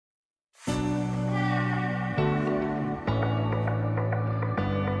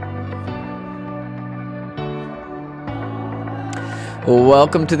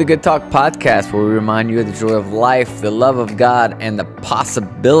Welcome to the Good Talk Podcast, where we remind you of the joy of life, the love of God, and the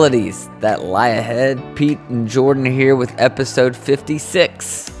possibilities that lie ahead. Pete and Jordan here with episode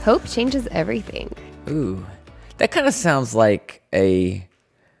 56. Hope changes everything. Ooh, that kind of sounds like I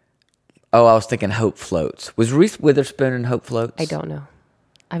was thinking Hope Floats. Was Reese Witherspoon in Hope Floats? I don't know.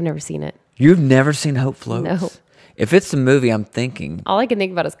 I've never seen it. You've never seen Hope Floats? No. If it's the movie I'm thinking. All I can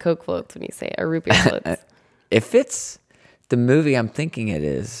think about is Coke floats when you say it, or root beer floats. If it's the movie I'm thinking it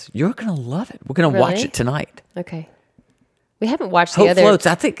is, you're going to love it. We're going to watch it tonight. Okay. We haven't watched Hope the other. Floats.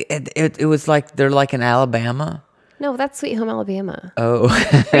 I think it was like, they're like in Alabama. No, that's Sweet Home Alabama. Oh.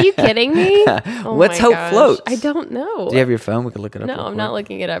 Are you kidding me? Oh What's Hope Floats? I don't know. Do you have your phone? We can look it up. No, I'm not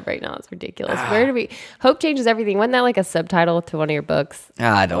looking it up right now. It's ridiculous. Where do we? Hope changes everything. Wasn't that like a subtitle to one of your books?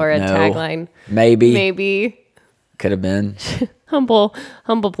 I don't know. Or a tagline? Maybe. Could have been. humble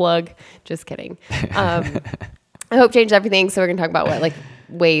plug. Just kidding. Hope changed everything. So we're going to talk about what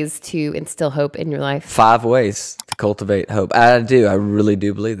ways to instill hope in your life. 5 ways to cultivate hope. I really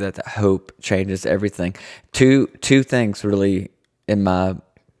do believe that hope changes everything. Two things really in my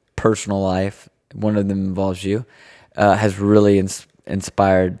personal life. One of them involves you. Has really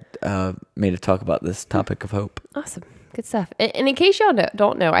inspired me to talk about this topic of hope. Awesome. Good stuff. And in case y'all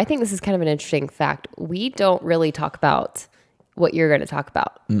don't know, I think this is kind of an interesting fact. We don't really talk about what you're going to talk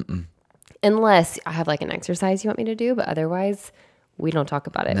about. Unless I have like an exercise you want me to do, but otherwise we don't talk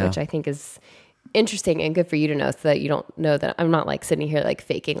about it, which I think is interesting and good for you to know, so that you don't know that I'm not like sitting here like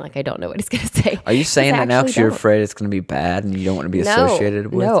faking like I don't know what he's going to say. Are you saying that now because you're afraid it's going to be bad and you don't want to be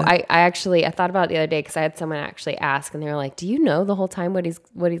associated with it? No, I thought about it the other day because I had someone actually ask, and they were like, do you know the whole time what he's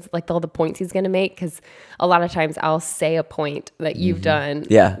like all the points he's going to make? Because a lot of times I'll say a point that you've done.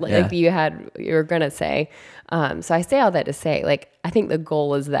 Like you were going to say. So I say all that to say, like, I think the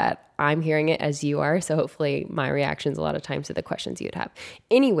goal is that I'm hearing it as you are. So hopefully my reactions a lot of times to the questions you'd have.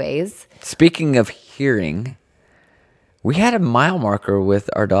 Anyways. Speaking of hearing, we had a mile marker with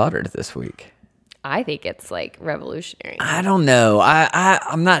our daughter this week. I think it's like revolutionary. I don't know.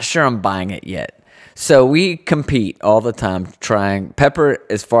 I'm not sure I'm buying it yet. So we compete all the time trying. Pepper,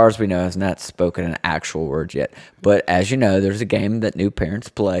 as far as we know, has not spoken an actual word yet. But as you know, there's a game that new parents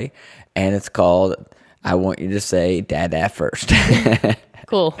play, and it's called I Want You to Say Dada First.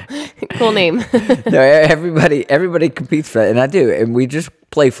 Cool name. No, everybody competes for that, and I do. And we just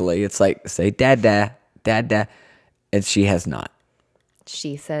playfully, it's like, say dada, and she has not.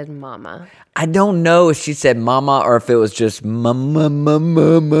 She said mama. I don't know if she said mama or if it was just mama.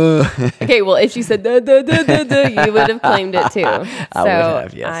 Okay, well, if she said da, you would have claimed it too. So I would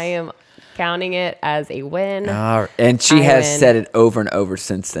have, yes. I am counting it as a win. And she has said it over and over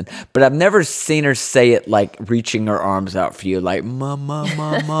since then. But I've never seen her say it like reaching her arms out for you, like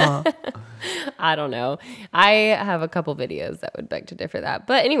mama. I don't know. I have a couple videos that would beg to differ that.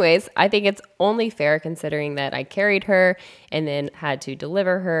 But anyways, I think it's only fair considering that I carried her and then had to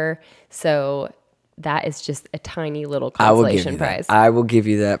deliver her. So that is just a tiny little consolation prize. I will give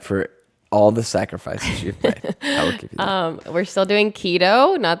you that for all the sacrifices you've made. I will give you that. We're still doing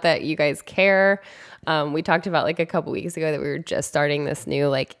keto. Not that you guys care. We talked about like a couple weeks ago that we were just starting this new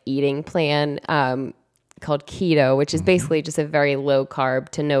like eating plan called keto, which is basically just a very low carb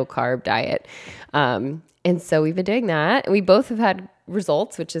to no carb diet. And so we've been doing that. We both have had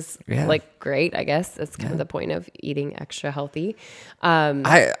results, which is like great, I guess. That's kind of the point of eating extra healthy.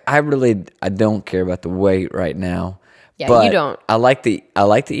 I don't care about the weight right now. Yeah, but you don't. I like the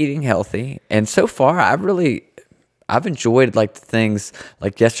eating healthy, and so far I've enjoyed like the things.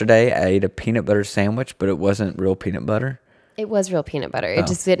 Like yesterday, I ate a peanut butter sandwich, but it wasn't real peanut butter. It was real peanut butter. It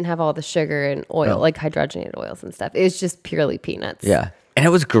just didn't have all the sugar and oil, like hydrogenated oils and stuff. It was just purely peanuts. Yeah, and it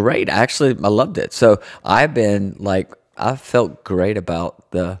was great. I loved it. So I felt great about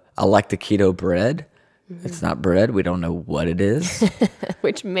I like the keto bread. It's not bread. We don't know what it is.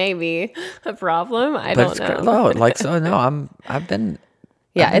 Which may be a problem. I don't know. I've been.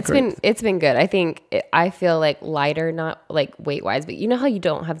 Yeah, it's been good. I think I feel like lighter, not like weight wise, but you know how you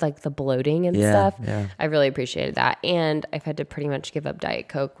don't have like the bloating and stuff. Yeah. I really appreciated that, and I've had to pretty much give up Diet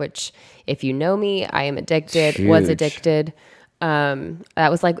Coke, which if you know me, I am addicted. Was addicted.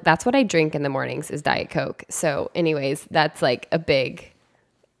 That's what I drink in the mornings is Diet Coke. So, anyways, that's like a big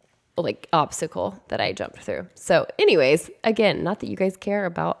like obstacle that I jumped through. So anyways, again, not that you guys care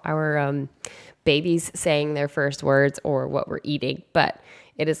about our babies saying their first words or what we're eating, but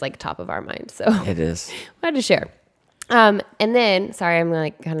it is like top of our mind. So it is. I had to share. And then, sorry, I'm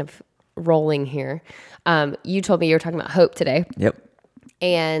like kind of rolling here. You told me you were talking about hope today. Yep.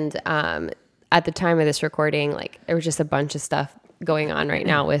 And at the time of this recording, like there was just a bunch of stuff going on right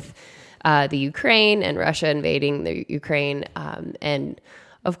now with the Ukraine and Russia invading the Ukraine. And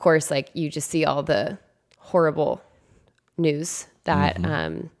of course, like you just see all the horrible news that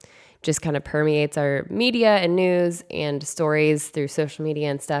just kind of permeates our media and news and stories through social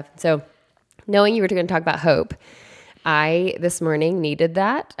media and stuff. So knowing you were going to talk about hope, I this morning needed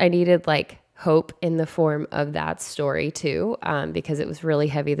that. I needed like hope in the form of that story too, because it was really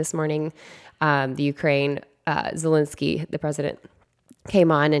heavy this morning. The Ukraine, Zelensky, the president,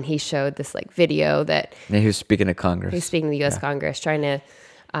 came on and he showed this like video that he was speaking to Congress. He's speaking to the U.S. Congress, trying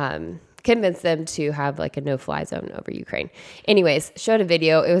to convince them to have like a no-fly zone over Ukraine. Anyways, showed a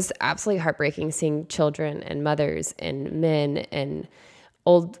video. It was absolutely heartbreaking seeing children and mothers and men and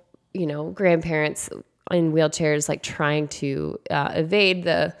old, grandparents in wheelchairs, like trying to evade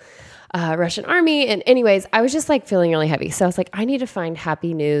the Russian army. And anyways, I was just like feeling really heavy. So I was like, I need to find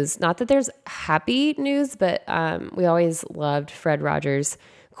happy news. Not that there's happy news, but we always loved Fred Rogers'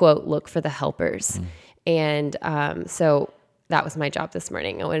 quote, "Look for the helpers." And so that was my job this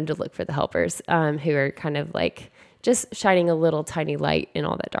morning. I wanted to look for the helpers who are kind of like just shining a little tiny light in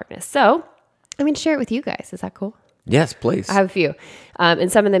all that darkness. So I'm going to share it with you guys. Is that cool? Yes, please. I have a few.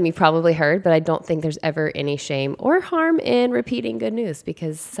 And some of them you've probably heard, but I don't think there's ever any shame or harm in repeating good news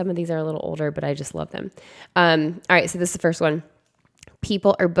because some of these are a little older, but I just love them. All right, so this is the first one.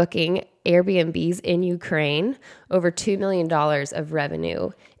 People are booking Airbnbs in Ukraine, over $2 million of revenue,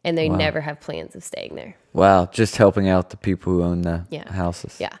 and they never have plans of staying there. Wow, just helping out the people who own the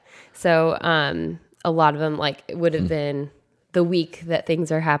houses. Yeah. So a lot of them, like, it would have been the week that things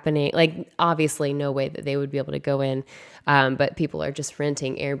are happening. Like, obviously, no way that they would be able to go in, but people are just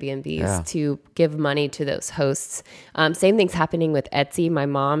renting Airbnbs to give money to those hosts. Same thing's happening with Etsy. My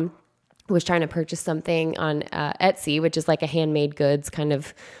mom was trying to purchase something on Etsy, which is like a handmade goods kind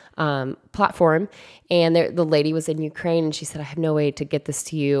of platform. And the lady was in Ukraine and she said, I have no way to get this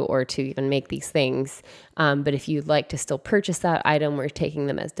to you or to even make these things. But if you'd like to still purchase that item, we're taking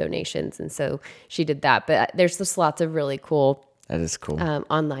them as donations. And so she did that. But there's just lots of really cool. That is cool.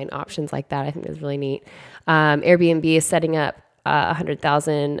 Online options like that. I think is really neat. Airbnb is setting up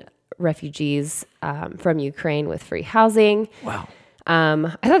 100,000 refugees from Ukraine with free housing. Wow.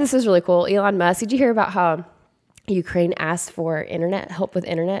 I thought this was really cool. Elon Musk, did you hear about how Ukraine asked for help with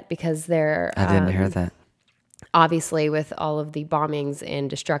internet because they're... I didn't hear that. Obviously, with all of the bombings and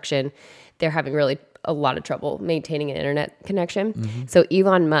destruction, they're having really a lot of trouble maintaining an internet connection. So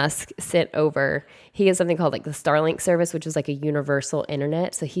Elon Musk sent over, he has something called like the Starlink service, which is like a universal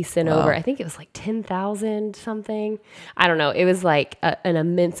internet. So he sent over, I think it was like 10,000 something. I don't know. It was like an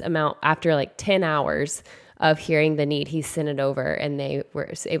immense amount after like 10 hours of hearing the need. He sent it over and they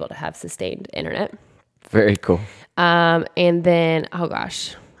were able to have sustained internet. Very cool. And then, oh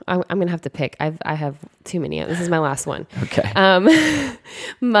gosh, I'm going to have to pick. I have too many. This is my last one. Okay.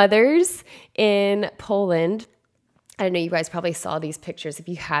 Mothers in Poland. I don't know, you guys probably saw these pictures. If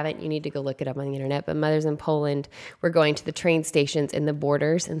you haven't, you need to go look it up on the internet. But mothers in Poland were going to the train stations in the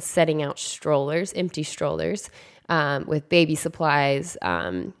borders and setting out strollers, empty strollers, with baby supplies,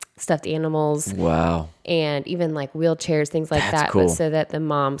 stuffed animals. Wow. And even like wheelchairs, things like That's that. cool. But so that the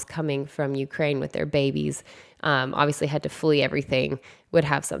moms coming from Ukraine with their babies, obviously had to flee everything, would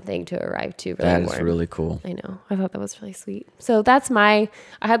have something to arrive to. Really That is warm. really cool. I know. I thought that was really sweet. So that's I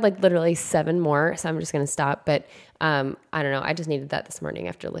had like literally 7 more, so I'm just going to stop. But I don't know. I just needed that this morning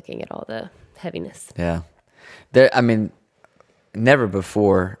after looking at all the heaviness. Yeah. Never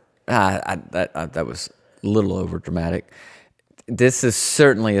before. That was a little over dramatic. This is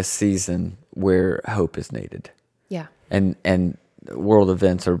certainly a season where hope is needed. Yeah. And world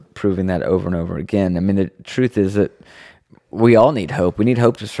events are proving that over and over again. I mean, the truth is that we all need hope. We need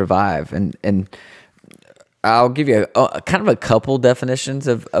hope to survive. And I'll give you a kind of a couple definitions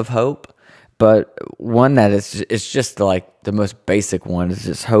of hope, but one that is just like the most basic one is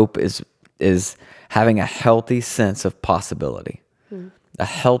just hope is having a healthy sense of possibility. A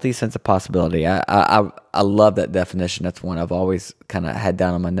healthy sense of possibility. I love that definition. That's one I've always kind of had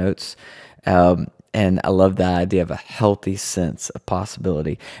down on my notes. And I love the idea of a healthy sense of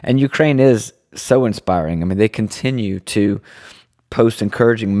possibility. And Ukraine is so inspiring. I mean, they continue to post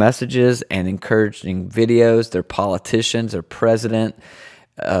encouraging messages and encouraging videos. Their politicians, their president,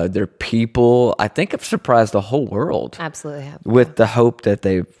 their people, I think have surprised the whole world. Absolutely have. With the hope that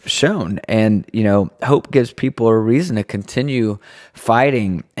they've shown. And, hope gives people a reason to continue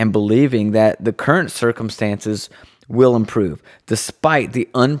fighting and believing that the current circumstances will improve, despite the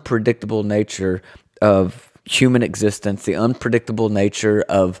unpredictable nature of human existence, the unpredictable nature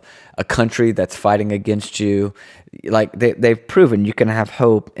of a country that's fighting against you. Like they've proven you can have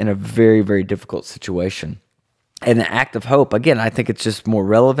hope in a very, very difficult situation. And an act of hope, again, I think it's just more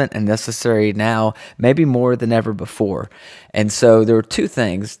relevant and necessary now, maybe more than ever before. And so there were two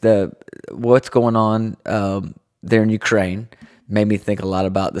things. What's going on there in Ukraine made me think a lot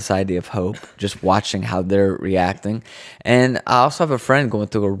about this idea of hope, just watching how they're reacting. And I also have a friend going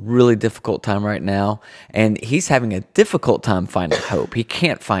through a really difficult time right now, and he's having a difficult time finding hope. He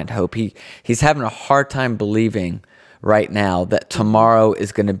can't find hope. He's having a hard time believing right now that tomorrow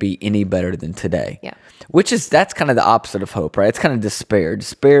is going to be any better than today. Yeah. That's kind of the opposite of hope, right? It's kind of despair.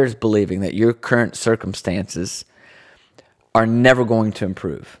 Despair is believing that your current circumstances are never going to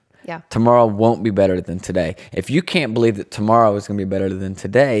improve. Yeah. Tomorrow won't be better than today. If you can't believe that tomorrow is going to be better than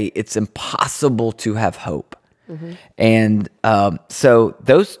today, it's impossible to have hope. Mm-hmm. And so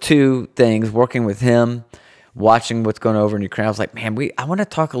those two things, working with him, watching what's going over in Ukraine, I was like, man, I want to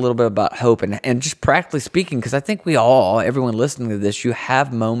talk a little bit about hope and just practically speaking, because I think everyone listening to this, you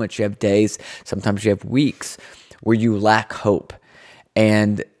have moments, you have days, sometimes you have weeks where you lack hope.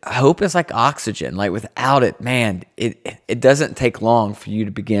 And hope is like oxygen. Like without it, man, it doesn't take long for you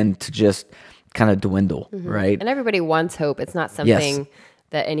to begin to just kind of dwindle, right? And everybody wants hope. It's not something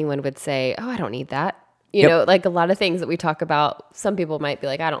that anyone would say, oh, I don't need that. You know, like a lot of things that we talk about, some people might be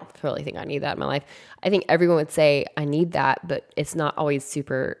like, I don't really think I need that in my life. I think everyone would say, I need that, but it's not always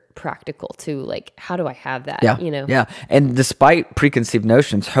super practical to like, how do I have that? Yeah. You know? Yeah. And despite preconceived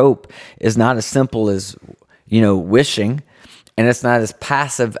notions, hope is not as simple as, wishing, and it's not as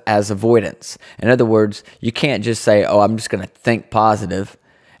passive as avoidance. In other words, you can't just say, oh, I'm just going to think positive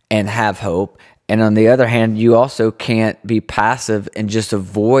and have hope. And on the other hand, you also can't be passive and just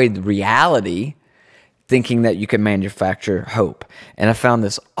avoid reality, thinking that you can manufacture hope. And I found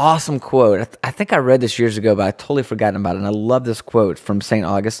this awesome quote. I think I read this years ago, but I totally forgotten about it. And I love this quote from St.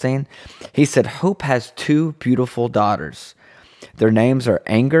 Augustine. He said, hope has two beautiful daughters. Their names are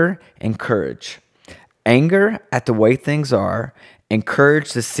anger and courage. Anger at the way things are, and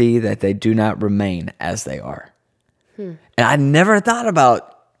courage to see that they do not remain as they are. And I never thought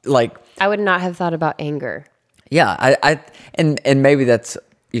about, like... I would not have thought about anger. Yeah, and maybe that's,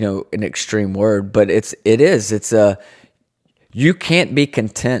 an extreme word, but it is. You can't be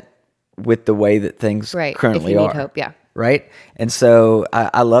content with the way that things currently are. Need hope, yeah. Right? And so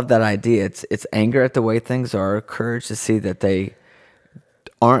I love that idea. It's anger at the way things are, courage to see that they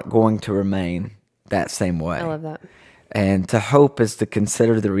aren't going to remain that same way. I love that. And to hope is to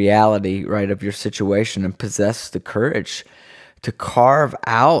consider the reality, right, of your situation and possess the courage to carve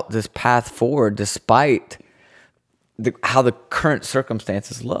out this path forward despite how the current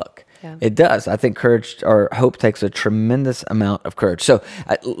circumstances look. Yeah. It does. I think courage or hope takes a tremendous amount of courage. So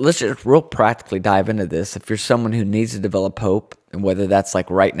let's just real practically dive into this. If you're someone who needs to develop hope, and whether that's like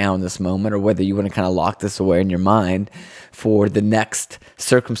right now in this moment or whether you want to kind of lock this away in your mind for the next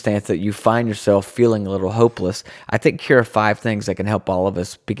circumstance that you find yourself feeling a little hopeless, I think here are 5 things that can help all of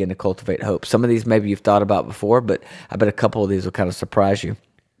us begin to cultivate hope. Some of these maybe you've thought about before, but I bet a couple of these will kind of surprise you.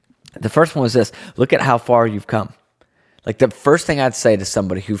 The first one is this: look at how far you've come. Like the first thing I'd say to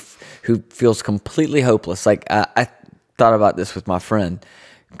somebody who feels completely hopeless, like I thought about this with my friend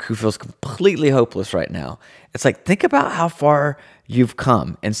who feels completely hopeless right now. It's like, think about how far you've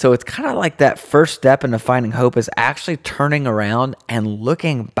come. And so it's kind of like that first step into finding hope is actually turning around and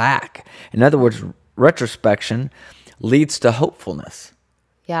looking back. In other words, retrospection leads to hopefulness.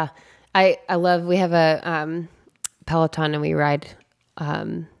 Yeah. I love, we have a Peloton and we ride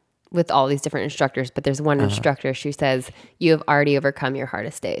with all these different instructors, but there's one instructor, she says, you have already overcome your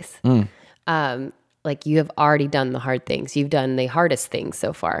hardest days. Like you have already done the hard things. You've done the hardest things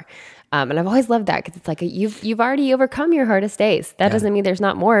so far. And I've always loved that because it's like you've already overcome your hardest days. That doesn't mean there's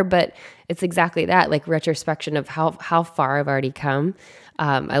not more, but it's exactly that, like retrospection of how far I've already come.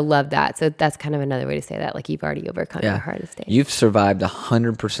 I love that. So that's kind of another way to say that, like you've already overcome your hardest days. You've survived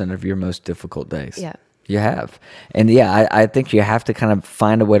 100% of your most difficult days. Yeah. You have. And I think you have to kind of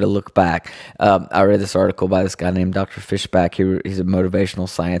find a way to look back. I read this article by this guy named Dr. Fishback. He's a motivational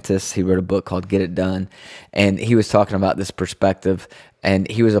scientist. He wrote a book called Get It Done. And he was talking about this perspective, and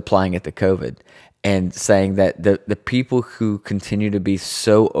he was applying it to COVID and saying that the people who continue to be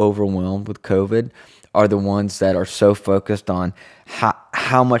so overwhelmed with COVID are the ones that are so focused on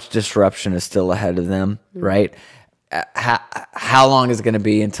how much disruption is still ahead of them, right? How long is it going to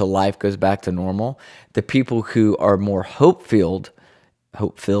be until life goes back to normal? The people who are more hope-filled,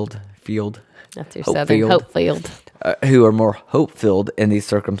 that's your southern, hope-filled, who are more hope-filled in these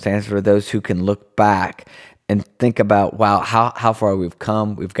circumstances are those who can look back and think about, wow, how far we've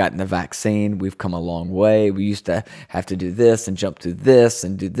come. We've gotten the vaccine. We've come a long way. We used to have to do this and jump through this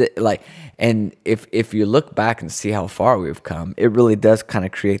and do this. And if you look back and see how far we've come, it really does kind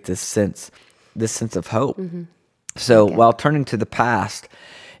of create this sense of hope. Mm-hmm. So while turning to the past,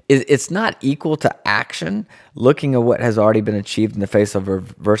 it's not equal to action. Looking at what has already been achieved in the face of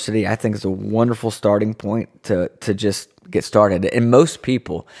adversity, I think is a wonderful starting point to just get started. And most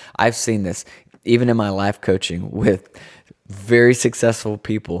people, I've seen this, even in my life coaching with very successful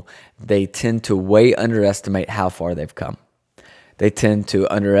people, they tend to way underestimate how far they've come. They tend to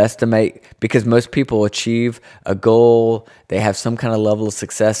underestimate, because most people achieve a goal, they have some kind of level of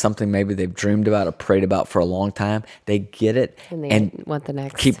success, something maybe they've dreamed about or prayed about for a long time. They get it and want the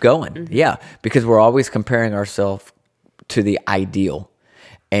next. Keep going. Mm-hmm. Yeah, because we're always comparing ourselves to the ideal.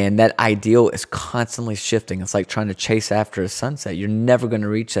 And that ideal is constantly shifting. It's like trying to chase after a sunset. You're never going to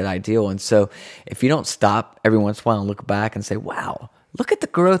reach that ideal. And so if you don't stop every once in a while and look back and say, wow, look at the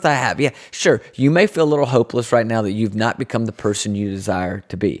growth I have. Yeah, sure, you may feel a little hopeless right now that you've not become the person you desire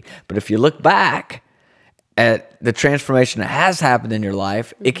to be. But if you look back at the transformation that has happened in your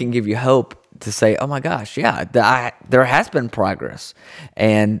life, it can give you hope to say, oh my gosh, yeah, there has been progress.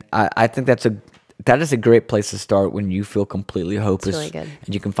 And I think that is a great place to start when you feel completely hopeless. Really good.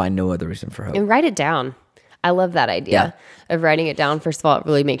 And you can find no other reason for hope. And write it down. I love that idea of writing it down. First of all, it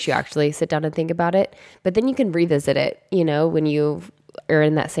really makes you actually sit down and think about it. But then you can revisit it, when you are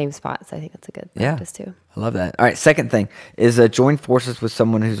in that same spot. So I think that's a good practice too. I love that. All right, second thing is join forces with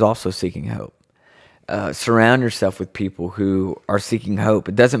someone who's also seeking hope. Surround yourself with people who are seeking hope.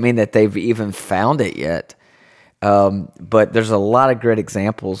 It doesn't mean that they've even found it yet. But there's a lot of great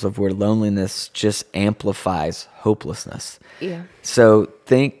examples of where loneliness just amplifies hopelessness. Yeah. So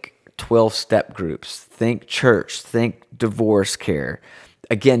think 12-step groups, think church, think divorce care.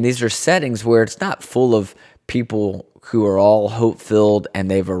 Again, these are settings where it's not full of people who are all hope-filled and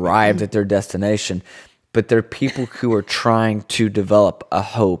they've arrived at their destination, but they're people who are trying to develop a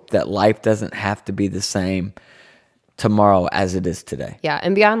hope that life doesn't have to be the same tomorrow as it is today. Yeah,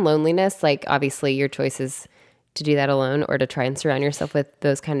 and beyond loneliness, like obviously your choice is to do that alone or to try and surround yourself with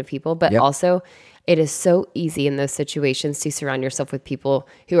those kind of people. But also it is so easy in those situations to surround yourself with people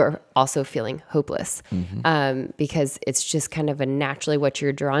who are also feeling hopeless, because it's just kind of a naturally what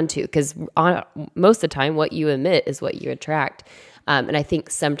you're drawn to, because most of the time what you emit is what you attract. And I think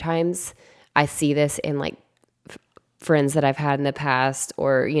sometimes I see this in like friends that I've had in the past,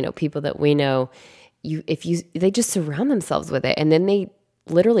 or, people that we know, they just surround themselves with it, and then they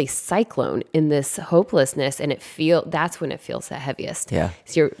literally cyclone in this hopelessness, and that's when it feels the heaviest. Yeah.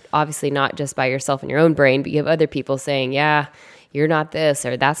 So you're obviously not just by yourself in your own brain, but you have other people saying, yeah, you're not this,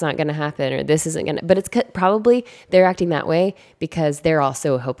 or that's not going to happen, or this isn't going to, but it's probably they're acting that way because they're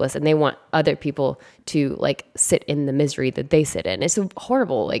also hopeless and they want other people to like sit in the misery that they sit in. It's a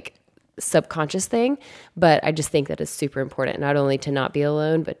horrible, like subconscious thing, but I just think that it's super important, not only to not be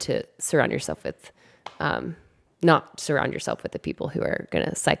alone, but to surround yourself with, not surround yourself with the people who are going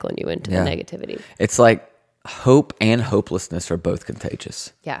to cyclone you into the negativity. It's like hope and hopelessness are both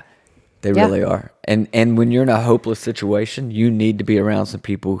contagious. Yeah. They really are. And when you're in a hopeless situation, you need to be around some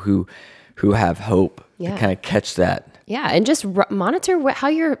people who have hope to kind of catch that. Yeah, and just monitor how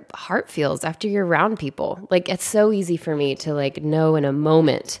your heart feels after you're around people. Like, it's so easy for me to like know in a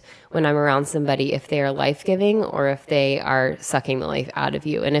moment when I'm around somebody if they are life-giving or if they are sucking the life out of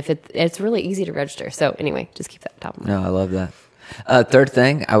you. And if it's really easy to register. So anyway, just keep that top of mind. No, I love that. Third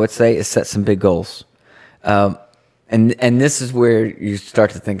thing I would say is set some big goals. And this is where you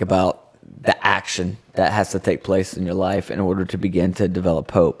start to think about the action that has to take place in your life in order to begin to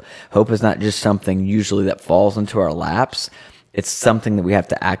develop hope. Hope is not just something usually that falls into our laps. It's something that we have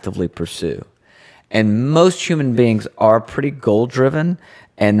to actively pursue. And most human beings are pretty goal-driven,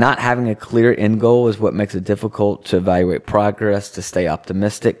 and not having a clear end goal is what makes it difficult to evaluate progress, to stay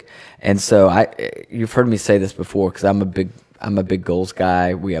optimistic. And so you've heard me say this before, because I'm a big goals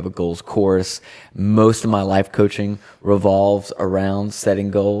guy. We have a goals course. Most of my life coaching revolves around setting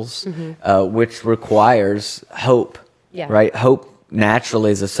goals, which requires hope, right? Hope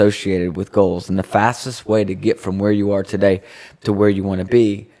naturally is associated with goals. And the fastest way to get from where you are today to where you want to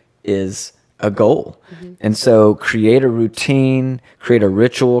be is a goal. And so create a routine, create a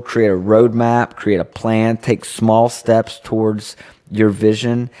ritual, create a roadmap, create a plan, take small steps towards your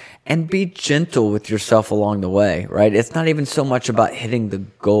vision, and be gentle with yourself along the way, right? It's not even so much about hitting the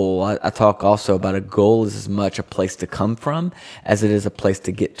goal. I talk also about a goal is as much a place to come from as it is a place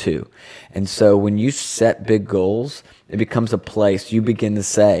to get to. And so when you set big goals, it becomes a place you begin to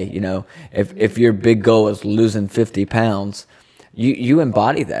say, if your big goal is losing 50 pounds, you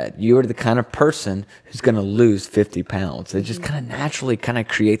embody that. You are the kind of person who's going to lose 50 pounds. It just kind of naturally kind of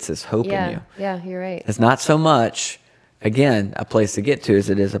creates this hope in you. Yeah, you're right. It's not so much, again, a place to get to as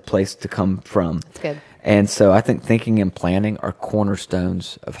it is a place to come from. That's good. And so I think thinking and planning are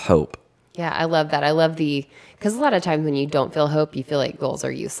cornerstones of hope. Yeah, I love that. I love because a lot of times when you don't feel hope, you feel like goals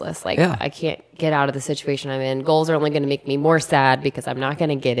are useless. Like, I can't get out of the situation I'm in. Goals are only going to make me more sad because I'm not going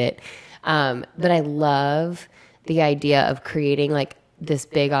to get it. But I love the idea of creating like this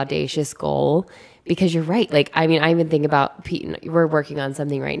big audacious goal, because you're right. Like, I mean, I even think about Pete and we're working on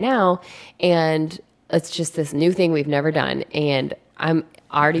something right now, and it's just this new thing we've never done. And I'm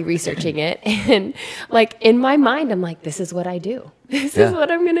already researching it. And like in my mind, I'm like, this is what I do. This is what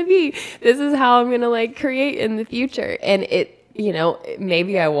I'm going to be. This is how I'm going to like create in the future. And it, you know,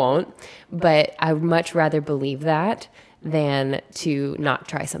 maybe I won't, but I would much rather believe that than to not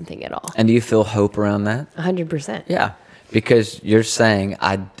try something at all. And do you feel hope around that? 100%. Yeah. Because you're saying,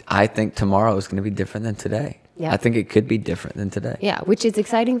 I think tomorrow is going to be different than today. Yeah. I think it could be different than today. Yeah. Which is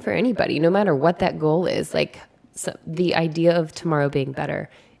exciting for anybody, no matter what that goal is. Like, so the idea of tomorrow being better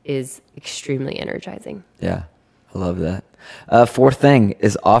is extremely energizing. Yeah. I love that. Fourth thing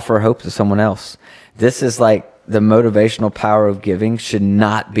is offer hope to someone else. This is like the motivational power of giving should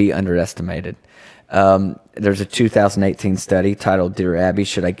not be underestimated. There's a 2018 study titled, Dear Abby,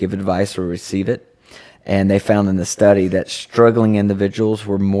 Should I Give Advice or Receive It? And they found in the study that struggling individuals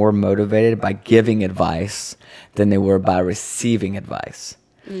were more motivated by giving advice than they were by receiving advice.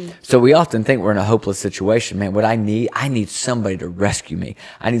 So we often think we're in a hopeless situation. Man, what I need somebody to rescue me.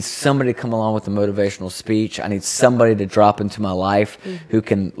 I need somebody to come along with a motivational speech. I need somebody to drop into my life who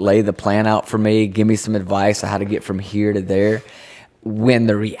can lay the plan out for me, give me some advice on how to get from here to there. When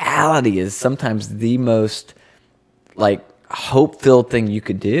the reality is sometimes the most like hope-filled thing you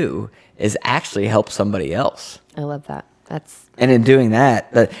could do is actually help somebody else. I love that. And in doing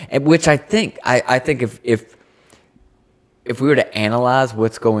that, which I think if we were to analyze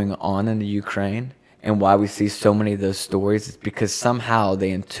what's going on in the Ukraine and why we see so many of those stories, it's because somehow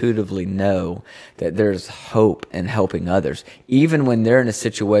they intuitively know that there's hope in helping others. Even when they're in a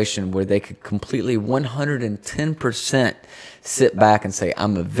situation where they could completely 110% sit back and say,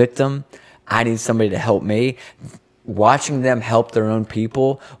 I'm a victim, I need somebody to help me. Watching them help their own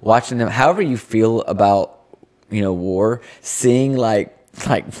people, watching them, however you feel about, you know, war, seeing like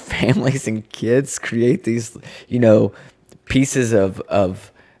families and kids create these, you know, pieces of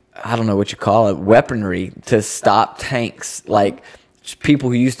I don't know what you call it, weaponry to stop tanks. Like people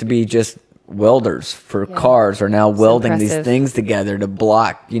who used to be just welders for cars are now welding these things together to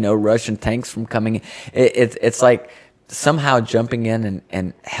block, you know, Russian tanks from coming in. It's like somehow jumping in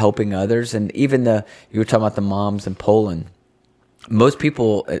and helping others. And even you were talking about the moms in Poland. Most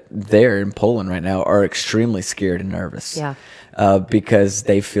people there in Poland right now are extremely scared and nervous. Yeah. Because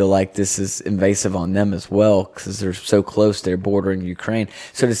they feel like this is invasive on them as well, because they're so close, they're bordering Ukraine.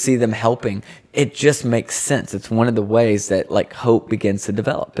 So to see them helping, it just makes sense. It's one of the ways that like hope begins to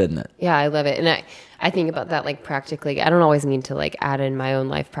develop, isn't it? Yeah, I love it. And I think about that like practically. I don't always mean to like add in my own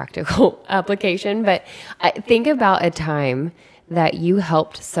life practical application, but I think about a time that you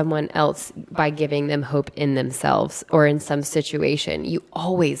helped someone else by giving them hope in themselves or in some situation. You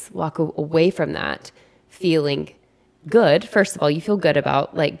always walk away from that feeling good. First of all, you feel good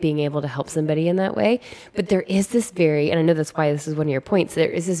about like being able to help somebody in that way. But there is this and I know that's why this is one of your points, there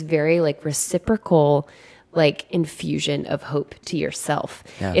is this very like reciprocal like infusion of hope to yourself.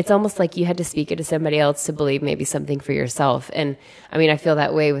 Yeah. It's almost like you had to speak it to somebody else to believe maybe something for yourself. And I mean, I feel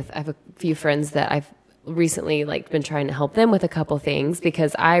that way I have a few friends that I've recently like been trying to help them with a couple things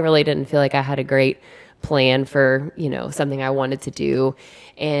because I really didn't feel like I had a great plan for, you know, something I wanted to do.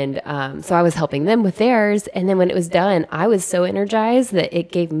 And so I was helping them with theirs. And then when it was done, I was so energized that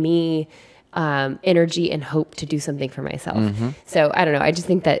it gave me energy and hope to do something for myself. Mm-hmm. So I don't know. I just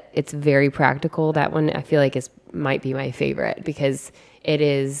think that it's very practical. That one I feel like might be my favorite because it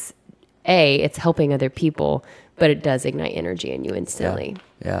is it's helping other people, but it does ignite energy in you instantly.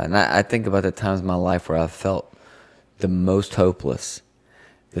 Yeah. And I think about the times in my life where I felt the most hopeless.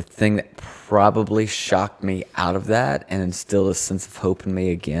 The thing that probably shocked me out of that and instilled a sense of hope in me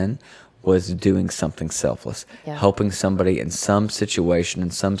again was doing something selfless, helping somebody in some situation, in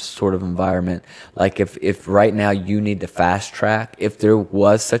some sort of environment. Like if right now you need to fast track, if there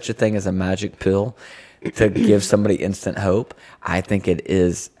was such a thing as a magic pill to give somebody instant hope, I think it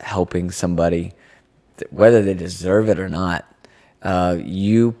is helping somebody, whether they deserve it or not.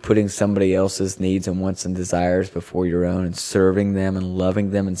 You putting somebody else's needs and wants and desires before your own and serving them and loving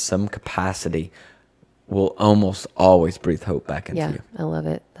them in some capacity will almost always breathe hope back into you. I love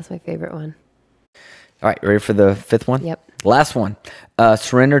it. That's my favorite one. All right, ready for the fifth one? Yep. Last one,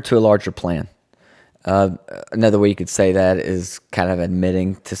 surrender to a larger plan. Another way you could say that is kind of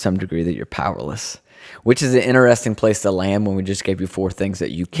admitting to some degree that you're powerless. which is an interesting place to land when we just gave you 4 things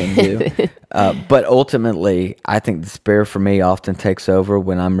that you can do. But ultimately, I think despair for me often takes over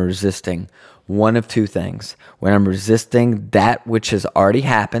when I'm resisting one of 2 things. When I'm resisting that which has already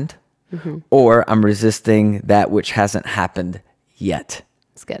happened, or I'm resisting that which hasn't happened yet.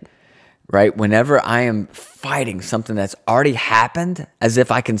 That's good. Right? Whenever I am fighting something that's already happened as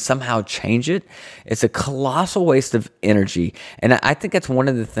if I can somehow change it, it's a colossal waste of energy. And I think that's one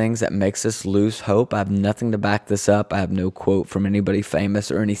of the things that makes us lose hope. I have nothing to back this up. I have no quote from anybody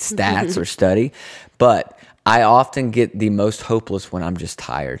famous or any stats or study. But I often get the most hopeless when I'm just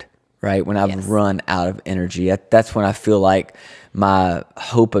tired, right? When I've run out of energy. That's when I feel like my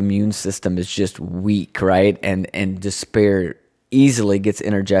hope immune system is just weak, right? And despair easily gets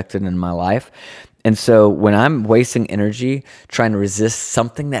interjected in my life. And so when I'm wasting energy trying to resist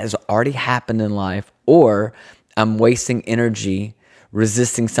something that has already happened in life, or I'm wasting energy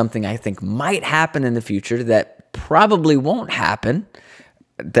resisting something I think might happen in the future that probably won't happen,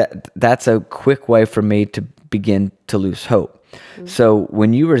 that's a quick way for me to begin to lose hope. So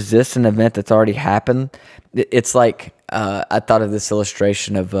when you resist an event that's already happened, it's like, I thought of this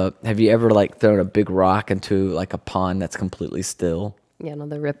illustration of, have you ever like thrown a big rock into like a pond that's completely still? Yeah, no,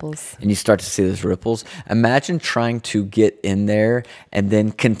 the ripples. And you start to see those ripples. Imagine trying to get in there and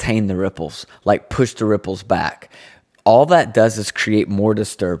then contain the ripples, like push the ripples back. All that does is create more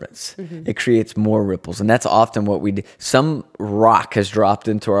disturbance. It creates more ripples. And that's often what we do. Some rock has dropped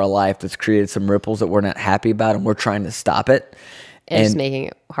into our life that's created some ripples that we're not happy about, and we're trying to stop it. And just making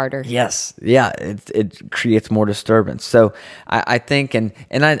it harder. Yes. Yeah. It creates more disturbance. So I think, and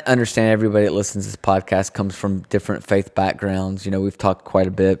I understand everybody that listens to this podcast comes from different faith backgrounds. You know, we've talked quite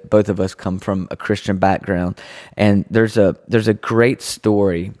a bit. Both of us come from a Christian background. And there's a great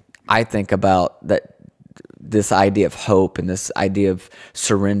story, I think, about that, this idea of hope and this idea of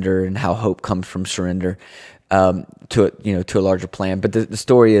surrender and how hope comes from surrender. To a larger plan. But the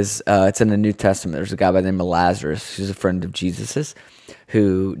story is, it's in the New Testament. There's a guy by the name of Lazarus, who's a friend of Jesus's,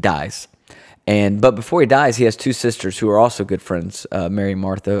 who dies. But before he dies, he has 2 sisters who are also good friends. Mary and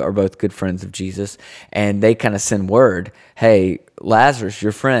Martha are both good friends of Jesus. And they kind of send word, hey, Lazarus,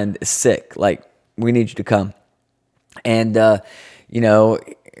 your friend, is sick. Like, we need you to come. And,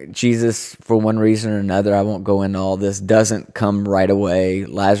 Jesus, for one reason or another, I won't go into all this, doesn't come right away.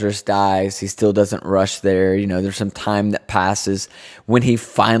 Lazarus dies. He still doesn't rush there. You know, there's some time that passes. When he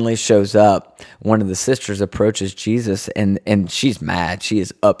finally shows up, one of the sisters approaches Jesus, and she's mad. She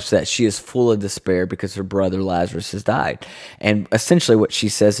is upset. She is full of despair because her brother Lazarus has died. And essentially what she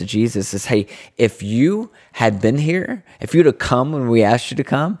says to Jesus is, hey, if you had been here, if you'd have come when we asked you to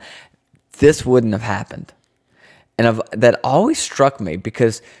come, this wouldn't have happened. And that always struck me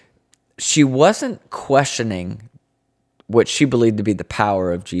because she wasn't questioning what she believed to be the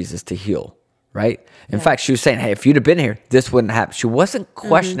power of Jesus to heal, right? In fact, she was saying, hey, if you'd have been here, this wouldn't happen. She wasn't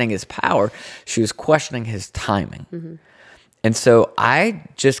questioning his power. She was questioning his timing. And so I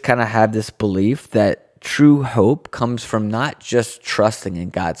just kind of have this belief that true hope comes from not just trusting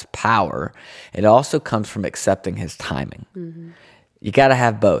in God's power. It also comes from accepting his timing. You got to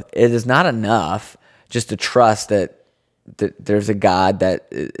have both. It is not enough just to trust that there's a God that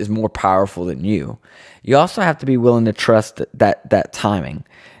is more powerful than you. You also have to be willing to trust that timing.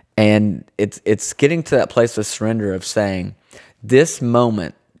 And it's getting to that place of surrender of saying, this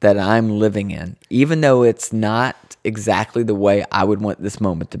moment that I'm living in, even though it's not exactly the way I would want this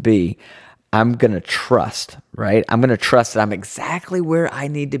moment to be, I'm going to trust, right? I'm going to trust that I'm exactly where I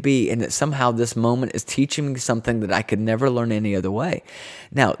need to be, and that somehow this moment is teaching me something that I could never learn any other way.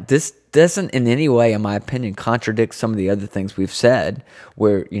 Now, this doesn't in any way, in my opinion, contradict some of the other things we've said,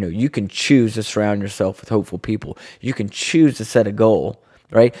 where, you can choose to surround yourself with hopeful people. You can choose to set a goal,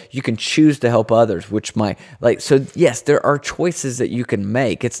 right? You can choose to help others, which so yes, there are choices that you can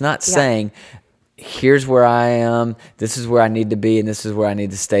make. It's not saying, here's where I am, this is where I need to be, and this is where I need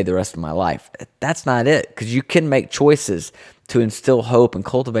to stay the rest of my life. That's not it, because you can make choices to instill hope and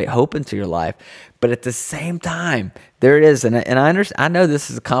cultivate hope into your life. But at the same time, there it is, and I know this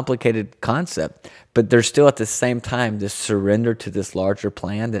is a complicated concept, but there's still at the same time this surrender to this larger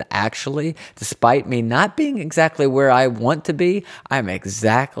plan that actually, despite me not being exactly where I want to be, I'm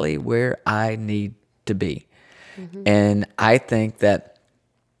exactly where I need to be. And I think that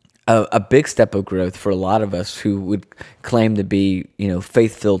a big step of growth for a lot of us who would claim to be,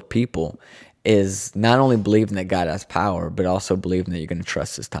 faith-filled people is not only believing that God has power, but also believing that you're going to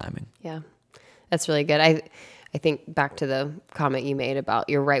trust his timing. Yeah, that's really good. I think back to the comment you made about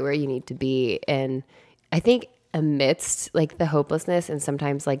you're right where you need to be. And I think amidst like the hopelessness and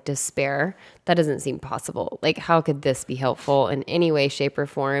sometimes like despair, that doesn't seem possible. Like, how could this be helpful in any way, shape, or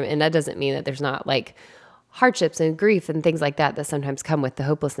form? And that doesn't mean that there's not like hardships and grief and things like that sometimes come with the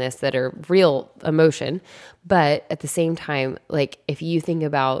hopelessness that are real emotion. But at the same time, like if you think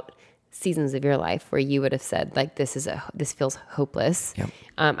about seasons of your life where you would have said like, this feels hopeless. Yep.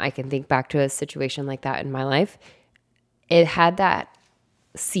 I can think back to a situation like that in my life. It had that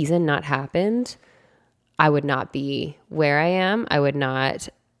season not happened, I would not be where I am. I would not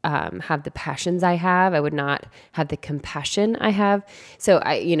have the passions I have. I would not have the compassion I have. So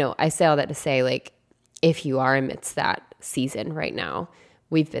I say all that to say, like, if you are amidst that season right now,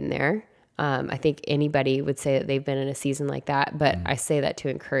 we've been there. I think anybody would say that they've been in a season like that, but I say that to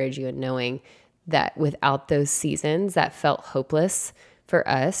encourage you in knowing that without those seasons that felt hopeless for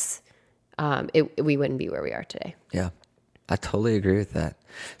us, we wouldn't be where we are today. Yeah, I totally agree with that.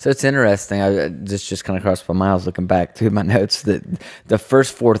 So it's interesting. This just kind of crossed my mind. I was looking back to my notes that the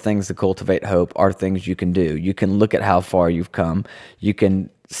first 4 things to cultivate hope are things you can do. You can look at how far you've come. You can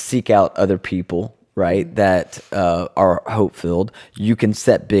seek out other people, right, that are hope-filled. You can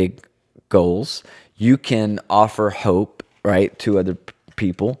set big goals. You can offer hope, right, to other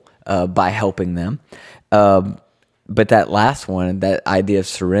people by helping them. But that last one, that idea of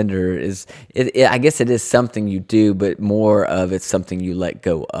surrender I guess it is something you do, but more of it's something you let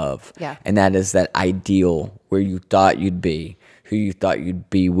go of. Yeah. And that is that ideal where you thought you'd be, who you thought you'd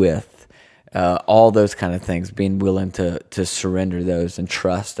be with, all those kind of things, being willing to surrender those and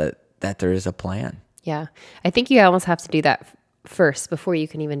trust that there is a plan. Yeah. I think you almost have to do that first before you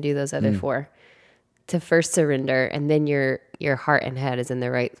can even do those other 4. To first surrender, and then your heart and head is in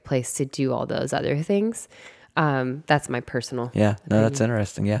the right place to do all those other things. That's my personal opinion. That's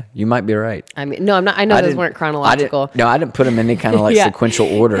interesting. Yeah, you might be right. I mean, no, I'm not. I know those weren't chronological. I didn't put them in any kind of like sequential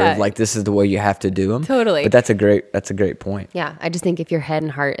order of like, this is the way you have to do them. Totally. But that's a great point. Yeah. I just think if your head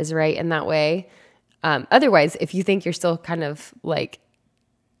and heart is right in that way, otherwise, if you think you're still kind of like,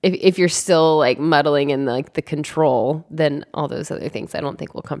 if you're still like muddling in like the control, then all those other things I don't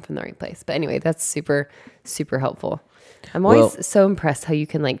think will come from the right place. But anyway, that's super, super helpful. I'm always so impressed how you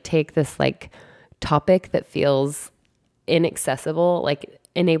can like take this like topic that feels inaccessible, like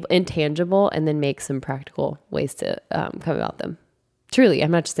intangible, and then make some practical ways to come about them. Truly, I'm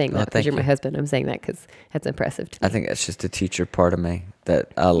not just saying that because you're my husband. I'm saying that because that's impressive to me. I think that's just a teacher part of me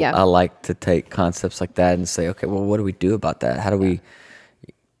that I like to take concepts like that and say, okay, well, what do we do about that? How do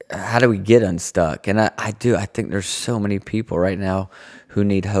we get unstuck? And I think there's so many people right now who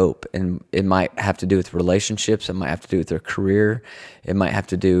need hope, and it might have to do with relationships. It might have to do with their career. It might have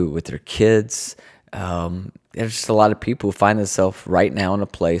to do with their kids. There's just a lot of people who find themselves right now in a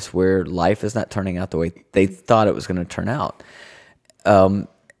place where life is not turning out the way they thought it was going to turn out. And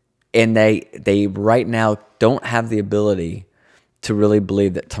they right now don't have the ability to really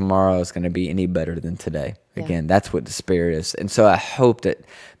believe that tomorrow is going to be any better than today. Again, that's what despair is. And so I hope that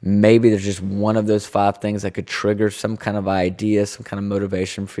maybe there's just one of those 5 things that could trigger some kind of idea, some kind of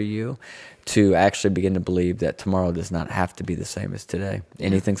motivation for you to actually begin to believe that tomorrow does not have to be the same as today.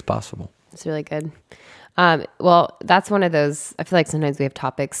 Anything's possible. It's really good. Well, that's one of those, I feel like sometimes we have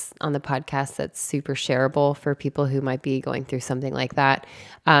topics on the podcast that's super shareable for people who might be going through something like that.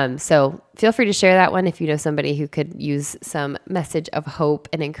 So feel free to share that one if you know somebody who could use some message of hope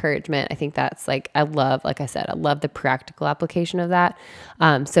and encouragement. I think that's like I love the practical application of that.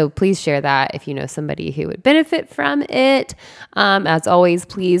 So please share that if you know somebody who would benefit from it. As always,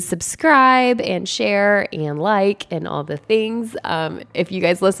 please subscribe and share and like and all the things. If you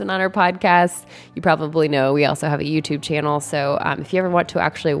guys listen on our podcast, you probably know we also have a YouTube channel. So if you ever want to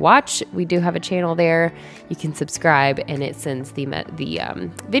actually watch, we do have a channel there. You can subscribe and it sends the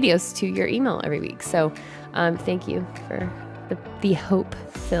videos to your email every week. So thank you for the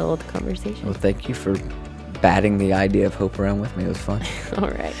hope-filled conversation. Well, thank you for batting the idea of hope around with me. It was fun. All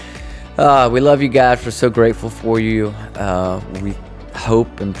right. We love you guys. We're so grateful for you. We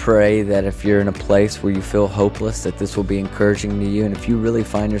hope and pray that if you're in a place where you feel hopeless, that this will be encouraging to you. And if you really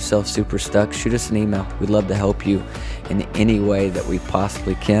find yourself super stuck, shoot us an email. We'd love to help you in any way that we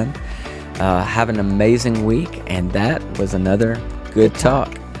possibly can. Have an amazing week. And that was another Good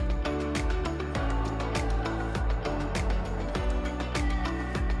Talk.